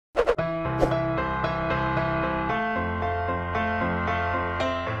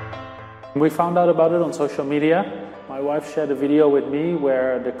We found out about it on social media. My wife shared a video with me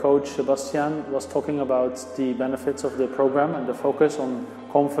where the coach Sebastian was talking about the benefits of the program and the focus on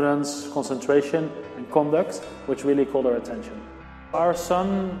confidence, concentration and conduct, which really caught our attention. Our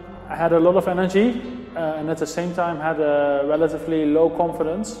son had a lot of energy and at the same time had a relatively low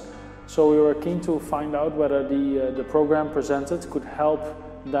confidence. So we were keen to find out whether the program presented could help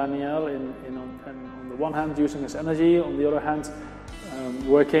Daniel on the one hand using his energy, on the other hand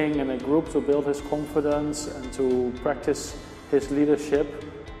working in a group to build his confidence and to practice his leadership,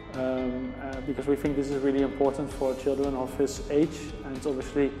 because we think this is really important for children of his age, and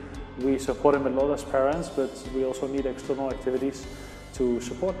obviously we support him a lot as parents, but we also need external activities to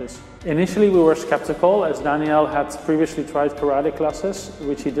support this. Initially we were skeptical, as Daniel had previously tried karate classes,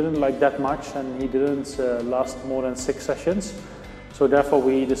 which he didn't like that much, and he didn't last more than 6 sessions. So therefore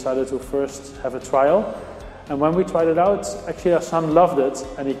we decided to first have a trial. And when we tried it out, actually our son loved it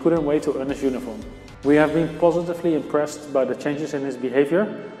and he couldn't wait to earn his uniform. We have been positively impressed by the changes in his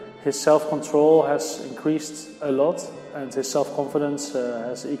behavior. His self-control has increased a lot and his self-confidence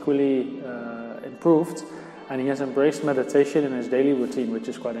has equally improved. And he has embraced meditation in his daily routine, which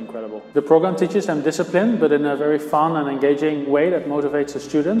is quite incredible. The program teaches him discipline, but in a very fun and engaging way that motivates the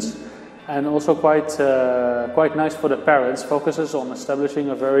students. And also quite nice for the parents, focuses on establishing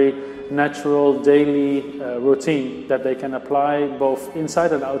a very natural daily routine that they can apply both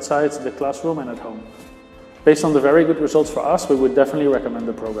inside and outside the classroom and at home. Based on the very good results for us, we would definitely recommend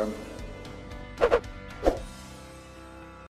the program.